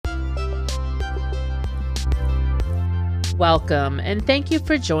Welcome, and thank you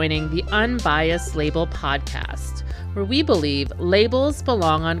for joining the Unbiased Label podcast, where we believe labels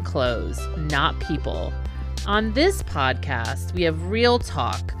belong on clothes, not people. On this podcast, we have real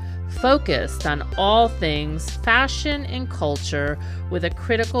talk focused on all things fashion and culture with a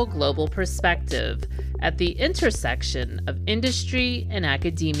critical global perspective at the intersection of industry and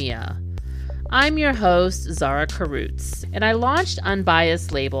academia. I'm your host, Zara Karutz, and I launched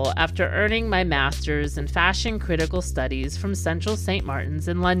Unbiased Label after earning my master's in fashion critical studies from Central St. Martin's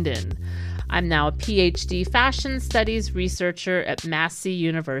in London. I'm now a PhD fashion studies researcher at Massey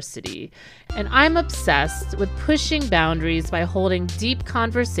University, and I'm obsessed with pushing boundaries by holding deep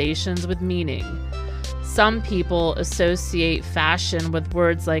conversations with meaning. Some people associate fashion with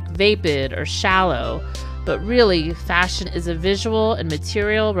words like vapid or shallow, but really, fashion is a visual and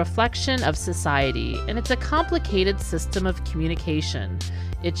material reflection of society, and it's a complicated system of communication.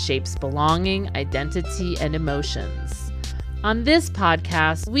 It shapes belonging, identity, and emotions. On this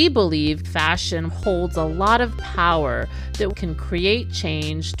podcast, we believe fashion holds a lot of power that can create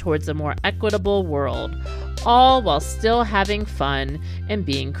change towards a more equitable world, all while still having fun and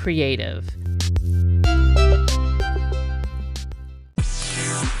being creative.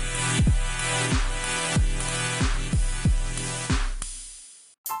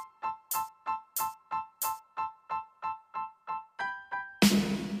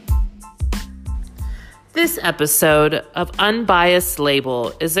 This episode of Unbiased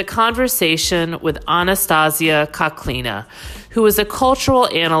Label is a conversation with Anastasia Karklina, who is a cultural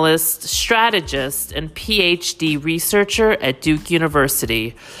analyst, strategist, and PhD researcher at Duke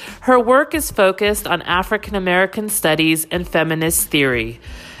University. Her work is focused on African American studies and feminist theory.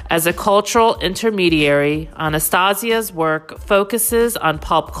 As a cultural intermediary, Anastasia's work focuses on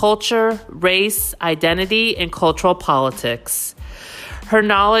pop culture, race, identity, and cultural politics. Her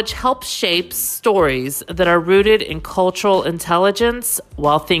knowledge helps shape stories that are rooted in cultural intelligence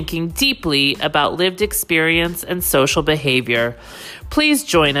while thinking deeply about lived experience and social behavior. Please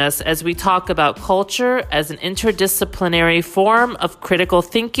join us as we talk about culture as an interdisciplinary form of critical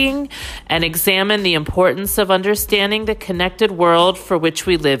thinking and examine the importance of understanding the connected world for which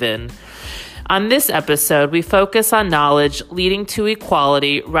we live in. On this episode, we focus on knowledge leading to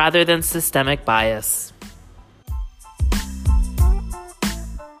equality rather than systemic bias.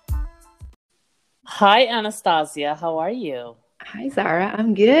 Hi, Anastasia. How are you? Hi, Zara.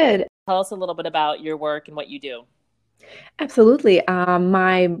 I'm good. Tell us a little bit about your work and what you do. Absolutely.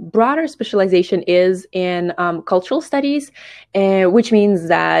 My broader specialization is in cultural studies, which means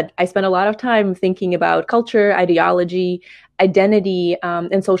that I spend a lot of time thinking about culture, ideology, identity,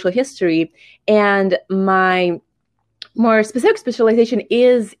 and social history. And my more specific specialization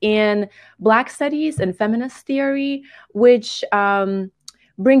is in Black studies and feminist theory, which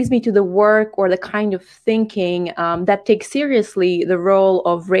brings me to the work or the kind of thinking that takes seriously the role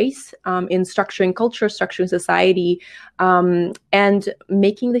of race in structuring culture, structuring society, and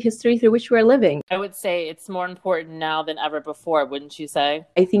making the history through which we're living. I would say it's more important now than ever before, wouldn't you say?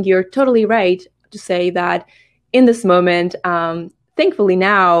 I think you're totally right to say that in this moment, thankfully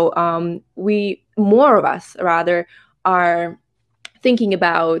now, more of us are thinking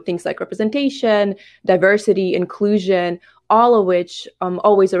about things like representation, diversity, inclusion, all of which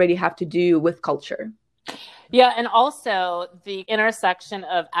always already have to do with culture. Yeah, and also the intersection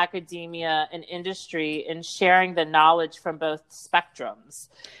of academia and industry and sharing the knowledge from both spectrums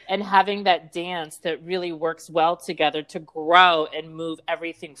and having that dance that really works well together to grow and move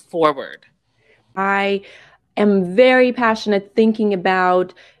everything forward. I am very passionate thinking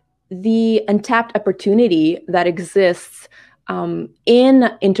about the untapped opportunity that exists in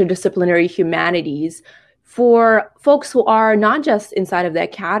interdisciplinary humanities for folks who are not just inside of the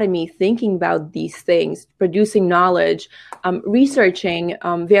academy thinking about these things, producing knowledge, researching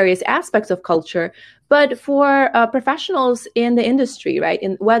various aspects of culture, but for professionals in the industry, right?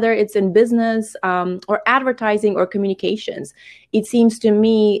 Whether it's in business or advertising or communications. It seems to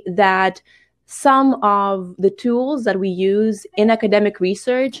me that some of the tools that we use in academic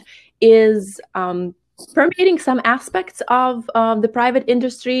research is permeating some aspects of the private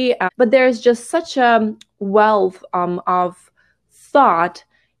industry, but there's just such a wealth of thought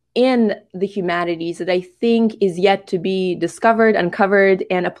in the humanities that I think is yet to be discovered, uncovered,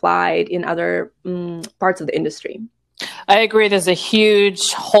 and applied in other parts of the industry. I agree. There's a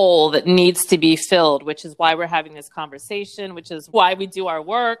huge hole that needs to be filled, which is why we're having this conversation, which is why we do our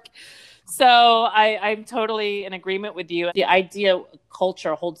work. So I'm totally in agreement with you. The idea of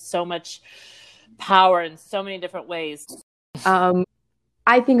culture holds so much power in so many different ways.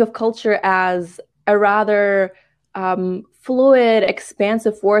 I think of culture as a rather fluid,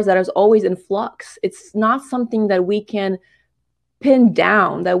 expansive force that is always in flux. It's not something that we can pin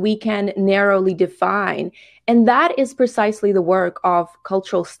down, that we can narrowly define. And that is precisely the work of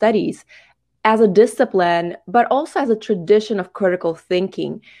cultural studies as a discipline, but also as a tradition of critical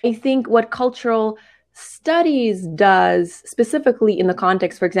thinking. I think what cultural studies does, specifically in the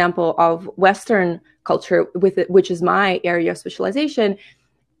context, for example, of Western culture, which is my area of specialization,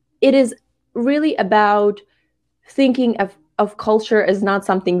 it is really about thinking of culture as not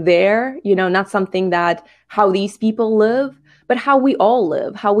something there, not something that how these people live, but how we all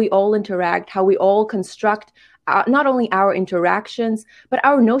live, how we all interact, how we all construct not only our interactions, but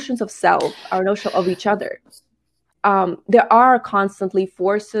our notions of self, our notion of each other. There are constantly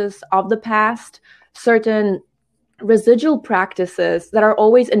forces of the past, certain residual practices that are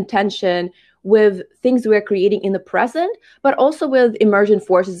always in tension with things we're creating in the present, but also with emergent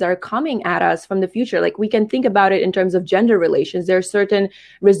forces that are coming at us from the future. Like we can think about it in terms of gender relations. There are certain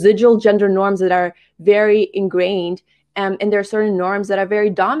residual gender norms that are very ingrained, and there are certain norms that are very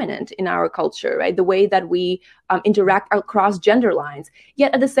dominant in our culture, right? The way that we interact across gender lines.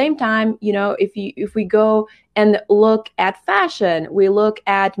 Yet at the same time, if we go and look at fashion, we look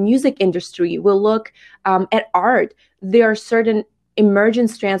at music industry, we'll look at art, there are certain emergent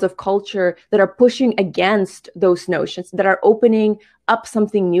strands of culture that are pushing against those notions, that are opening up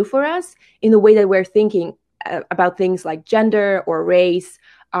something new for us in the way that we're thinking about things like gender or race,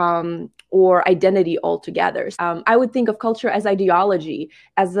 or identity altogether. I would think of culture as ideology,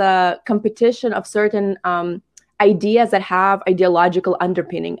 as a competition of certain ideas that have ideological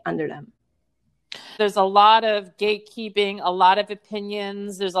underpinning under them. There's a lot of gatekeeping, a lot of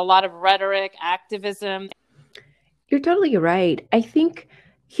opinions, there's a lot of rhetoric, activism. You're totally right. I think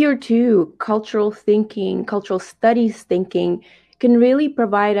here too, cultural thinking, cultural studies thinking can really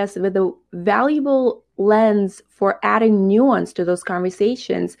provide us with a valuable lens for adding nuance to those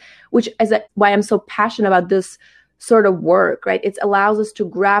conversations, which is why I'm so passionate about this sort of work, right? It allows us to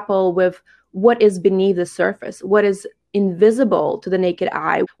grapple with what is beneath the surface, what is invisible to the naked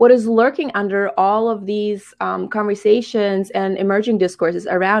eye, what is lurking under all of these conversations and emerging discourses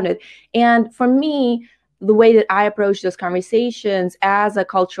around it. And for me, the way that I approach those conversations as a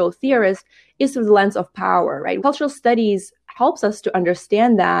cultural theorist is through the lens of power, right? Cultural studies helps us to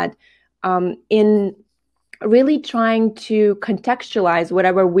understand that in really trying to contextualize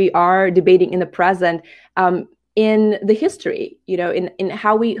whatever we are debating in the present, in the history, in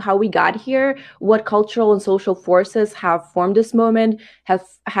how we got here, what cultural and social forces have formed this moment,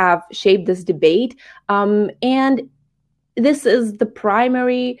 have shaped this debate, and this is the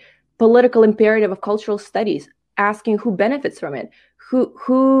primary political imperative of cultural studies, asking who benefits from it,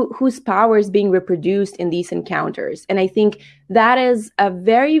 whose power is being reproduced in these encounters. And I think that is a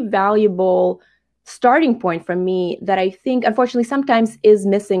very valuable starting point for me that I think, unfortunately, sometimes is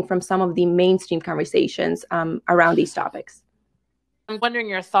missing from some of the mainstream conversations around these topics. I'm wondering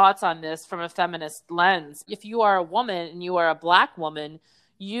your thoughts on this from a feminist lens. If you are a woman and you are a Black woman,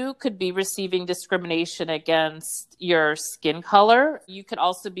 you could be receiving discrimination against your skin color. You could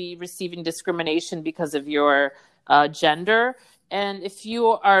also be receiving discrimination because of your gender. And if you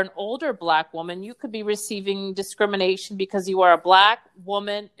are an older Black woman, you could be receiving discrimination because you are a Black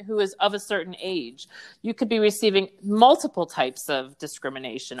woman who is of a certain age. You could be receiving multiple types of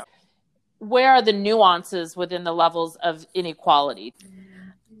discrimination. Where are the nuances within the levels of inequality?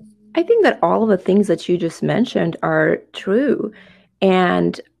 I think that all of the things that you just mentioned are true.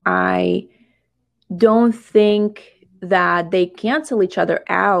 And I don't think that they cancel each other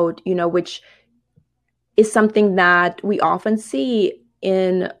out, which is something that we often see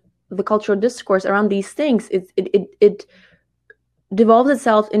in the cultural discourse around these things. It devolves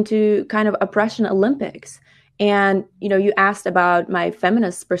itself into kind of oppression Olympics. And, you asked about my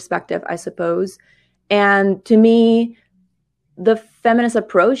feminist perspective, I suppose. And to me, the feminist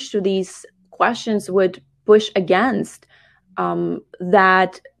approach to these questions would push against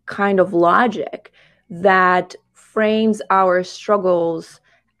that kind of logic that frames our struggles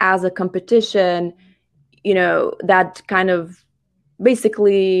as a competition, that kind of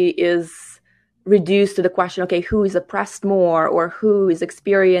basically is reduced to the question, okay, who is oppressed more, or who is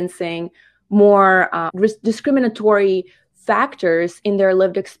experiencing more discriminatory factors in their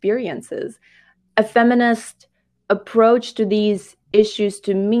lived experiences. A feminist approach to these issues,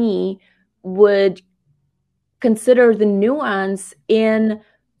 to me, would consider the nuance in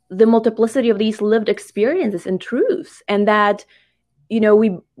the multiplicity of these lived experiences and truths, and that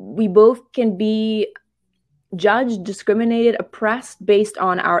we both can be judged, discriminated, oppressed based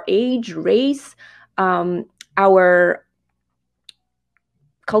on our age, race, our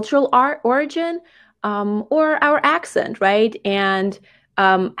cultural origin, or our accent, right? And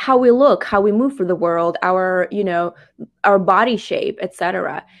how we look, how we move through the world, our body shape,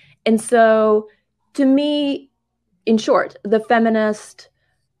 etc. And so, to me, in short, the feminist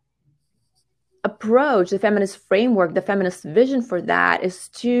approach, the feminist framework, the feminist vision for that is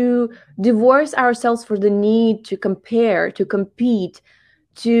to divorce ourselves from the need to compare, to compete,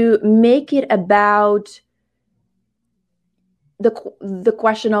 to make it about the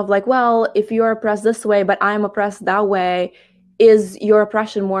question of like, well, if you're oppressed this way, but I'm oppressed that way, is your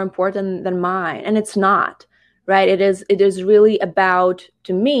oppression more important than mine? And it's not, right? It is really about,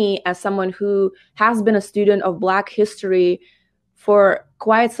 to me, as someone who has been a student of Black history for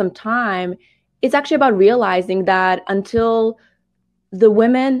quite some time, it's actually about realizing that until the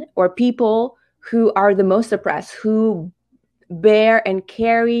women or people who are the most oppressed, who bear and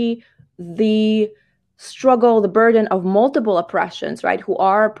carry the struggle, the burden of multiple oppressions, right? Who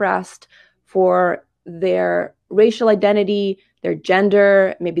are oppressed for their racial identity, their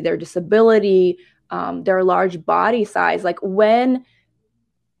gender, maybe their disability, their large body size. Like, when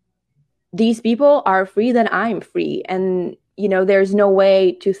these people are free, then I'm free. And, there's no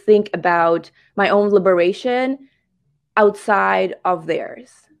way to think about my own liberation outside of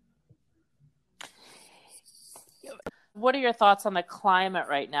theirs. What are your thoughts on the climate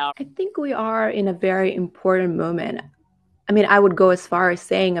right now? I think we are in a very important moment. I mean, I would go as far as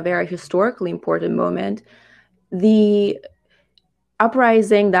saying a very historically important moment. The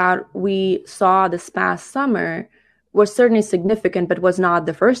uprising that we saw this past summer was certainly significant, but was not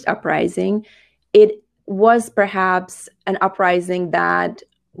the first uprising. It was perhaps an uprising that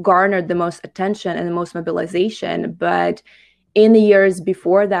garnered the most attention and the most mobilization. But in the years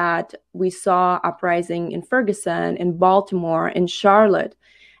before that, we saw uprising in Ferguson, in Baltimore, in Charlotte.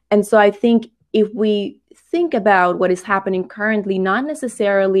 And so I think if we think about what is happening currently, not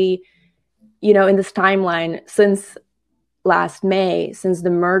necessarily, in this timeline since last May, since the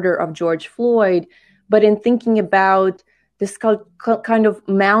murder of George Floyd, but in thinking about this kind of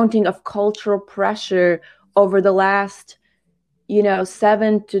mounting of cultural pressure over the last,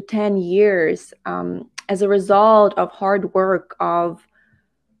 7 to 10 years, as a result of hard work of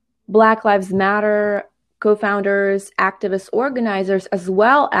Black Lives Matter co-founders, activists, organizers, as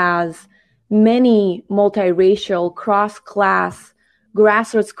well as many multiracial, cross-class,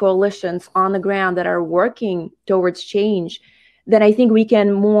 grassroots coalitions on the ground that are working towards change, then I think we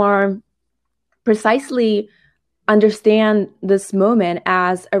can more precisely understand this moment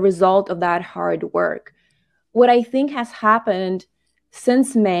as a result of that hard work. What I think has happened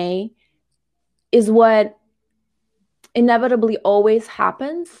since May is what inevitably always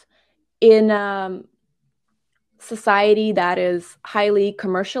happens in a society that is highly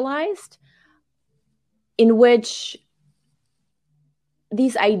commercialized, in which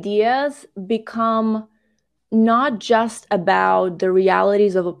these ideas become not just about the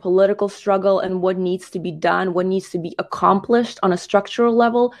realities of a political struggle and what needs to be done, what needs to be accomplished on a structural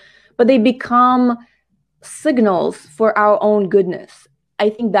level, but they become signals for our own goodness. I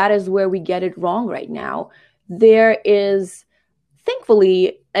think that is where we get it wrong right now. There is,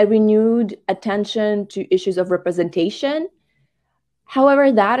 thankfully, a renewed attention to issues of representation.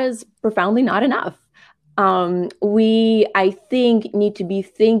 However, that is profoundly not enough. We, I think, need to be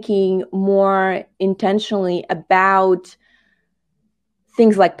thinking more intentionally about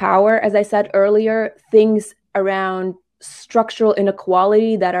things like power, as I said earlier, things around structural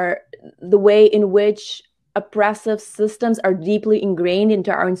inequality that are the way in which oppressive systems are deeply ingrained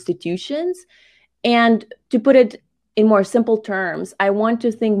into our institutions. And to put it in more simple terms, I want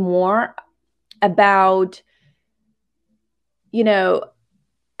to think more about,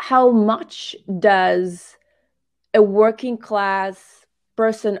 how much does a working class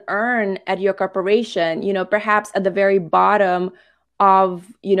person earn at your corporation? Perhaps at the very bottom of,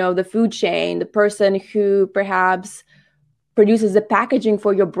 the food chain, the person who perhaps produces the packaging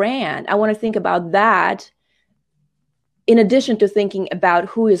for your brand. I want to think about that in addition to thinking about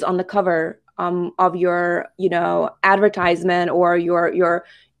who is on the cover of your, advertisement, or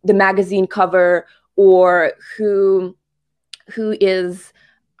the magazine cover, or who is,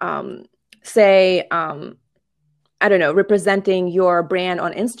 say, I don't know, representing your brand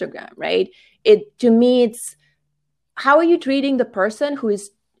on Instagram, right? To me, it's how are you treating the person who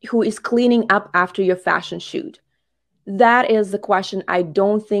is cleaning up after your fashion shoot? That is the question I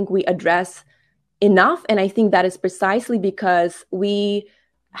don't think we address enough. And I think that is precisely because we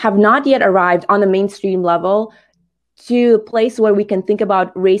have not yet arrived on the mainstream level to a place where we can think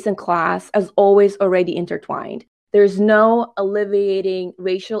about race and class as always already intertwined. There's no alleviating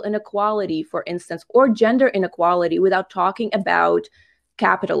racial inequality, for instance, or gender inequality without talking about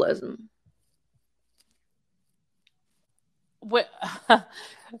capitalism.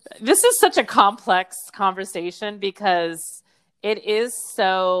 This is such a complex conversation because it is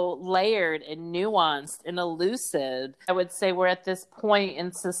so layered and nuanced and elusive. I would say we're at this point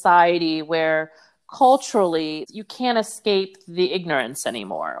in society where culturally you can't escape the ignorance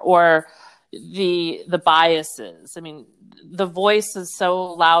anymore, or the biases. I mean, the voice is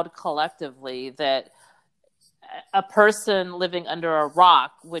so loud collectively that a person living under a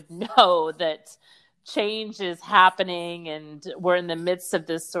rock would know that change is happening and we're in the midst of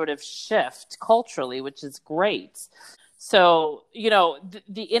this sort of shift culturally, which is great. So,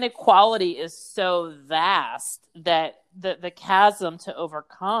 the inequality is so vast that the chasm to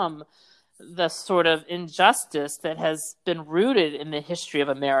overcome the sort of injustice that has been rooted in the history of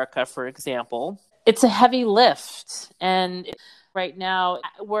America, for example, it's a heavy lift. And right now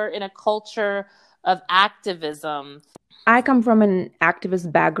we're in a culture of activism. I come from an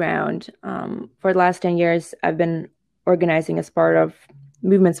activist background. For the last 10 years, I've been organizing as part of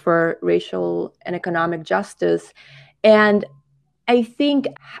movements for racial and economic justice. And I think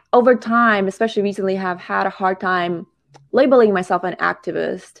over time, especially recently, have had a hard time labeling myself an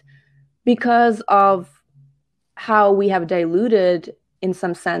activist because of how we have diluted, in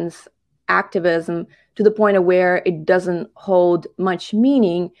some sense, activism to the point of where it doesn't hold much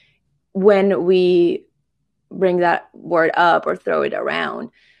meaning when we bring that word up or throw it around.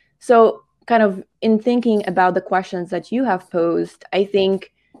 So kind of in thinking about the questions that you have posed, I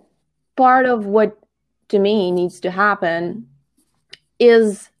think part of what to me needs to happen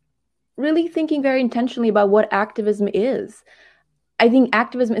is really thinking very intentionally about what activism is. I think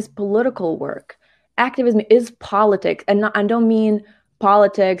activism is political work. Activism is politics, and I don't mean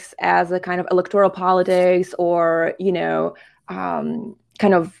politics as a kind of electoral politics or,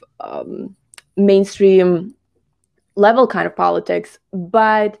 mainstream level kind of politics,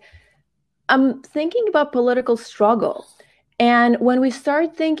 but I'm thinking about political struggle. And when we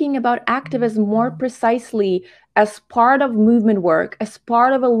start thinking about activism more precisely as part of movement work, as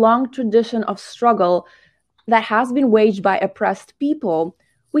part of a long tradition of struggle that has been waged by oppressed people,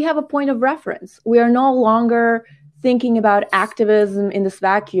 we have a point of reference. We are no longer thinking about activism in this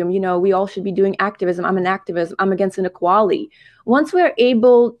vacuum. We all should be doing activism. I'm an activist. I'm against inequality. Once we're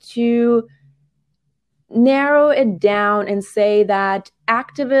able to narrow it down and say that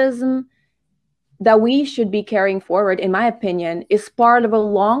activism that we should be carrying forward, in my opinion, is part of a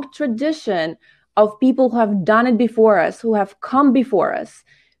long tradition of people who have done it before us, who have come before us,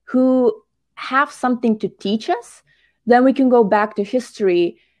 who have something to teach us, then we can go back to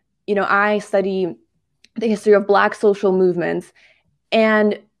history. I study the history of Black social movements,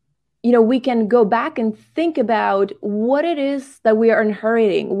 and we can go back and think about what it is that we are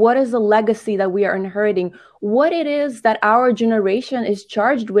inheriting, what is the legacy that we are inheriting, what it is that our generation is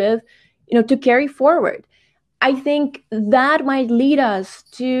charged with, to carry forward. I think that might lead us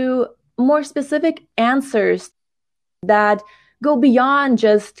to more specific answers that go beyond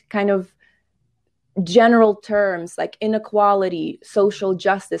just kind of general terms like inequality, social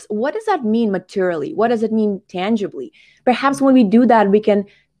justice. What does that mean materially? What does it mean tangibly? Perhaps when we do that, we can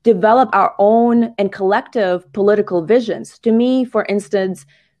develop our own and collective political visions. To me, for instance,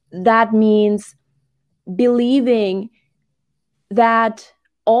 that means believing that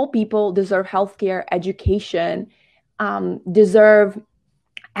all people deserve healthcare, education, deserve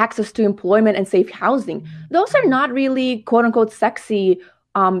access to employment and safe housing. Those are not really quote unquote sexy,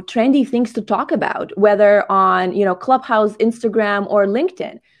 trendy things to talk about, whether on, Clubhouse, Instagram, or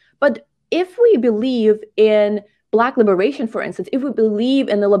LinkedIn. But if we believe in Black liberation, for instance, if we believe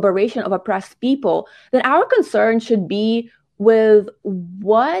in the liberation of oppressed people, then our concern should be with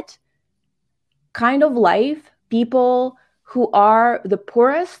what kind of life people who are the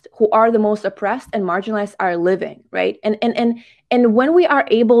poorest, who are the most oppressed and marginalized are living, right? And when we are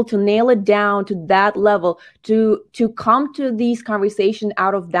able to nail it down to that level, to come to these conversations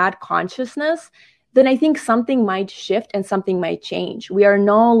out of that consciousness, then I think something might shift and something might change. We are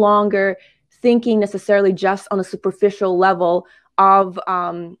no longer thinking necessarily just on a superficial level of,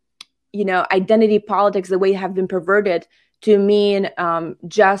 identity politics, the way have been perverted to mean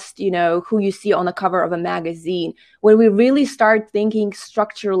just, who you see on the cover of a magazine. When we really start thinking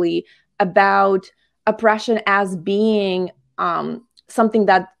structurally about oppression as being something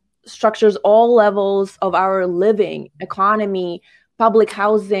that structures all levels of our living, economy, public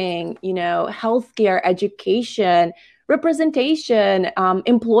housing, healthcare, education, representation,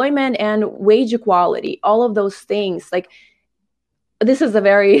 employment, and wage equality, all of those things. Like, this is a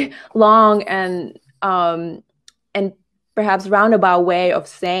very long and perhaps roundabout way of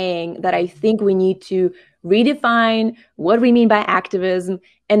saying that I think we need to redefine what we mean by activism,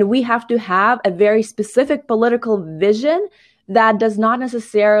 and we have to have a very specific political vision that does not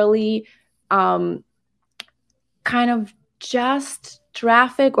necessarily kind of just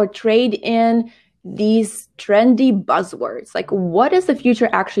traffic or trade in these trendy buzzwords. Like, what does the future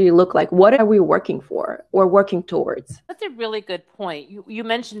actually look like? What are we working for or working towards? That's a really good point. You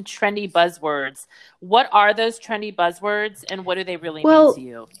mentioned trendy buzzwords. What are those trendy buzzwords, and what do they really mean to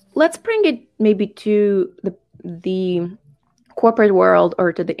you? Let's bring it maybe to the corporate world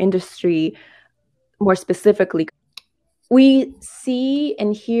or to the industry more specifically. We see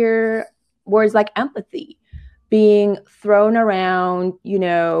and hear words like empathy being thrown around,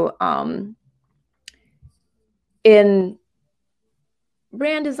 in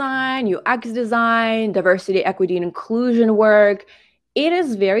brand design, UX design, diversity, equity, and inclusion work. It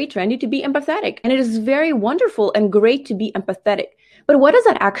is very trendy to be empathetic, and it is very wonderful and great to be empathetic. But what does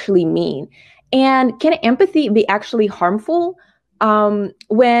that actually mean? And can empathy be actually harmful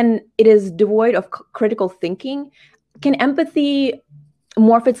when it is devoid of critical thinking? Can empathy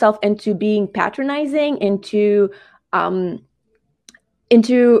morph itself into being patronizing, into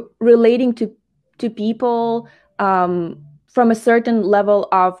relating to people from a certain level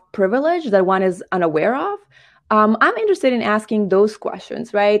of privilege that one is unaware of? I'm interested in asking those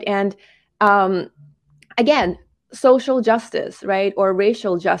questions, right? And again, social justice, right? Or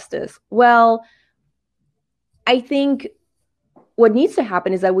racial justice. Well, I think what needs to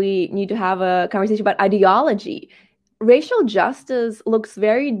happen is that we need to have a conversation about ideology. Racial justice looks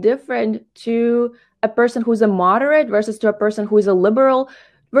very different to a person who's a moderate versus to a person who is a liberal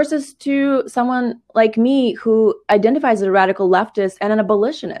versus to someone like me who identifies as a radical leftist and an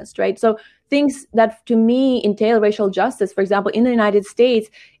abolitionist, right? So things that to me entail racial justice, for example, in the United States,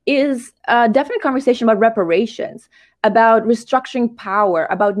 is a definite conversation about reparations, about restructuring power,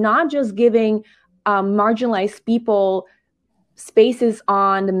 about not just giving marginalized people spaces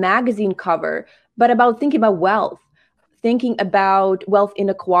on the magazine cover, but about thinking about wealth, thinking about wealth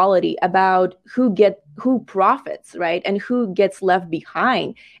inequality, about who profits, right? And who gets left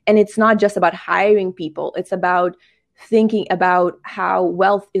behind. And it's not just about hiring people. It's about thinking about how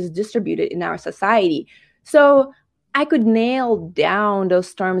wealth is distributed in our society. So I could nail down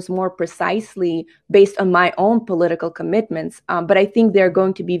those terms more precisely based on my own political commitments. But I think they're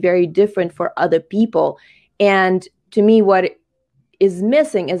going to be very different for other people. And to me, what is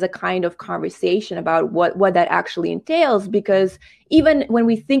missing is a kind of conversation about what that actually entails, because even when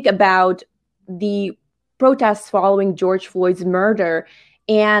we think about the protests following George Floyd's murder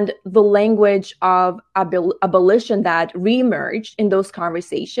and the language of abolition that reemerged in those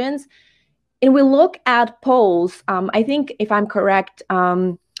conversations, and we look at polls, I think, if I'm correct,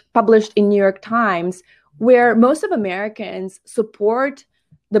 published in New York Times, where most of Americans support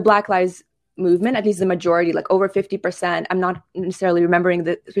the Black Lives Movement, at least the majority, like over 50%, I'm not necessarily remembering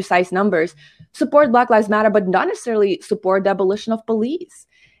the precise numbers, support Black Lives Matter, but not necessarily support the abolition of police.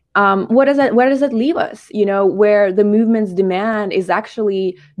 Where does that leave us? Where the movement's demand is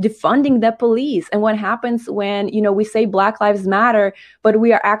actually defunding the police. And what happens when, we say Black Lives Matter, but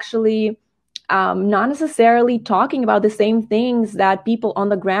we are actually not necessarily talking about the same things that people on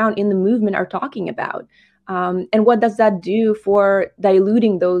the ground in the movement are talking about. And what does that do for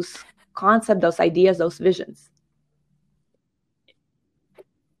diluting those concepts, those ideas, those visions?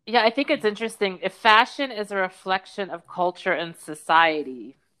 Yeah, I think it's interesting. If fashion is a reflection of culture and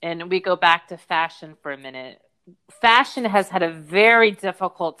society, and we go back to fashion for a minute, fashion has had a very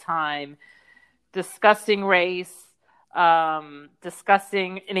difficult time discussing race,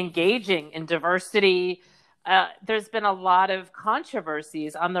 discussing and engaging in diversity. There's been a lot of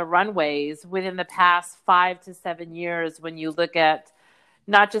controversies on the runways within the past 5 to 7 years when you look at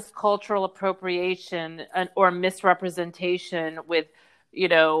not just cultural appropriation or misrepresentation with,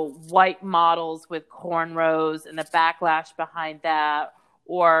 white models with cornrows and the backlash behind that,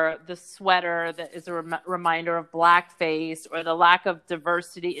 or the sweater that is a reminder of blackface, or the lack of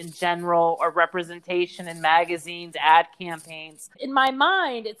diversity in general, or representation in magazines, ad campaigns. In my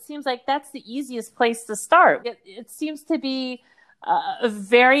mind, it seems like that's the easiest place to start. It seems to be a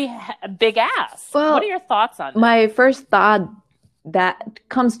very big ask. Well, what are your thoughts on that? My first thought that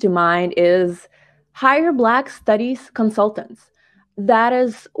comes to mind is hire Black studies consultants. That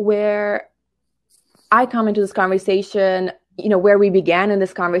is where I come into this conversation, where we began in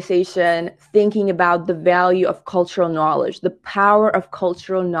this conversation, thinking about the value of cultural knowledge, the power of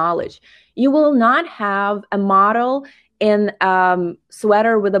cultural knowledge. You will not have a model in a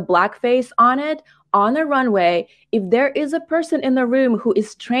sweater with a blackface on it on a runway if there is a person in the room who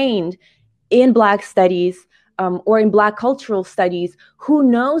is trained in Black studies or in Black cultural studies, who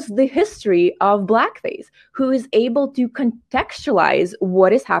knows the history of blackface, who is able to contextualize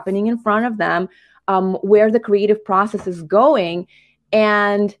what is happening in front of them where the creative process is going,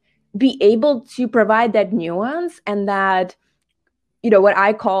 and be able to provide that nuance and that, what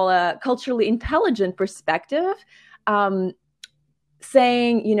I call a culturally intelligent perspective,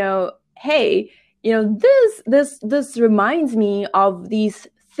 saying, hey, this reminds me of these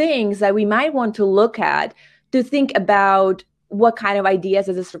things that we might want to look at, to think about what kind of ideas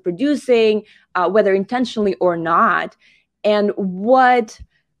is this reproducing, whether intentionally or not, and what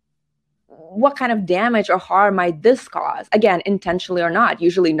kind of damage or harm might this cause, again, intentionally or not,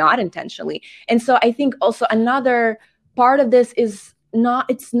 usually not intentionally. And so I think also another part of this is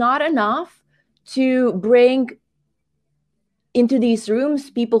it's not enough to bring into these rooms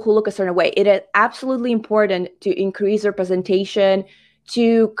people who look a certain way. It is absolutely important to increase representation,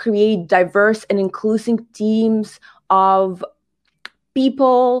 to create diverse and inclusive teams of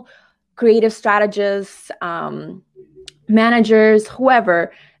people, creative strategists, managers,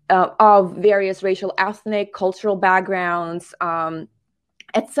 whoever, of various racial, ethnic, cultural backgrounds,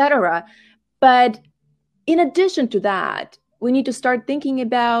 etc. But in addition to that, we need to start thinking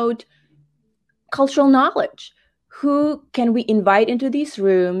about cultural knowledge. Who can we invite into these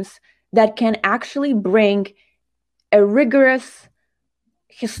rooms that can actually bring a rigorous,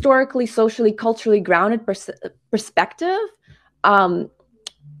 historically, socially, culturally grounded perspective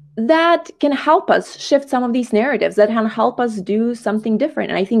that can help us shift some of these narratives, that can help us do something different?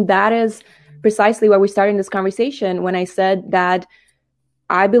 And I think that is precisely why we're starting this conversation when I said that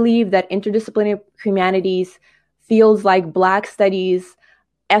I believe that interdisciplinary humanities feels like Black studies,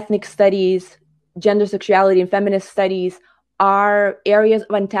 ethnic studies, gender, sexuality, and feminist studies are areas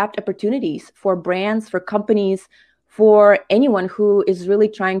of untapped opportunities for brands, for companies, for anyone who is really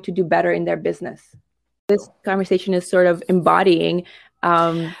trying to do better in their business. This conversation is sort of embodying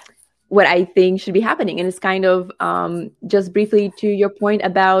what I think should be happening. And it's kind of just briefly to your point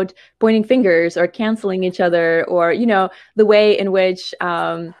about pointing fingers or canceling each other, or, the way in which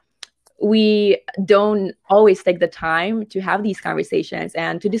we don't always take the time to have these conversations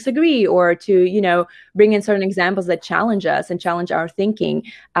and to disagree, or to, bring in certain examples that challenge us and challenge our thinking.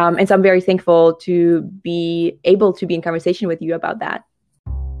 And so I'm very thankful to be able to be in conversation with you about that.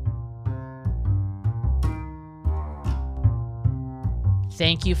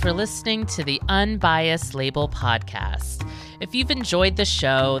 Thank you for listening to the Unbiased Label podcast. If you've enjoyed the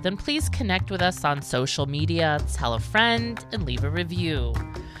show, then please connect with us on social media, tell a friend, and leave a review.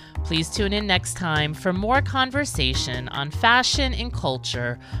 Please tune in next time for more conversation on fashion and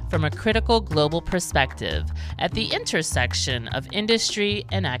culture from a critical global perspective at the intersection of industry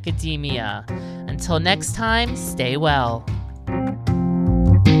and academia. Until next time, stay well.